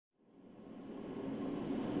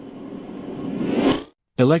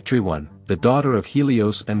Electryone, the daughter of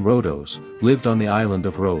Helios and Rhodos, lived on the island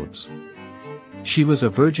of Rhodes. She was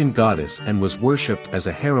a virgin goddess and was worshipped as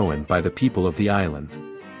a heroine by the people of the island.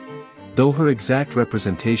 Though her exact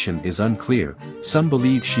representation is unclear, some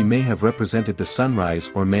believe she may have represented the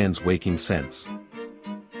sunrise or man's waking sense.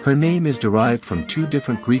 Her name is derived from two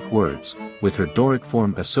different Greek words, with her Doric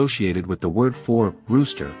form associated with the word for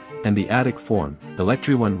rooster, and the Attic form,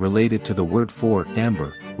 Electryone, related to the word for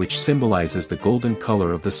amber, which symbolizes the golden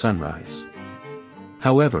color of the sunrise.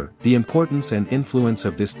 However, the importance and influence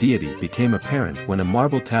of this deity became apparent when a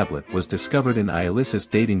marble tablet was discovered in Iolcus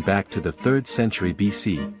dating back to the 3rd century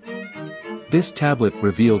BC. This tablet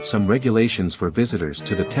revealed some regulations for visitors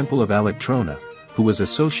to the temple of Electryone, who was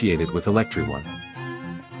associated with Electryone.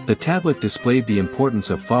 The tablet displayed the importance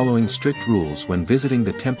of following strict rules when visiting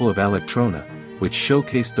the temple of Electryone, which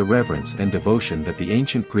showcased the reverence and devotion that the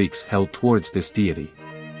ancient Greeks held towards this deity.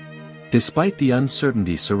 Despite the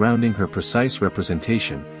uncertainty surrounding her precise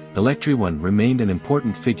representation, Electryone remained an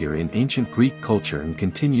important figure in ancient Greek culture and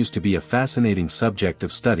continues to be a fascinating subject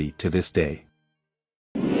of study to this day.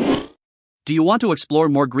 Do you want to explore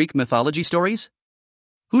more Greek mythology stories?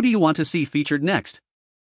 Who do you want to see featured next?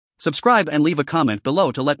 Subscribe and leave a comment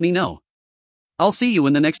below to let me know. I'll see you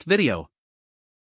in the next video.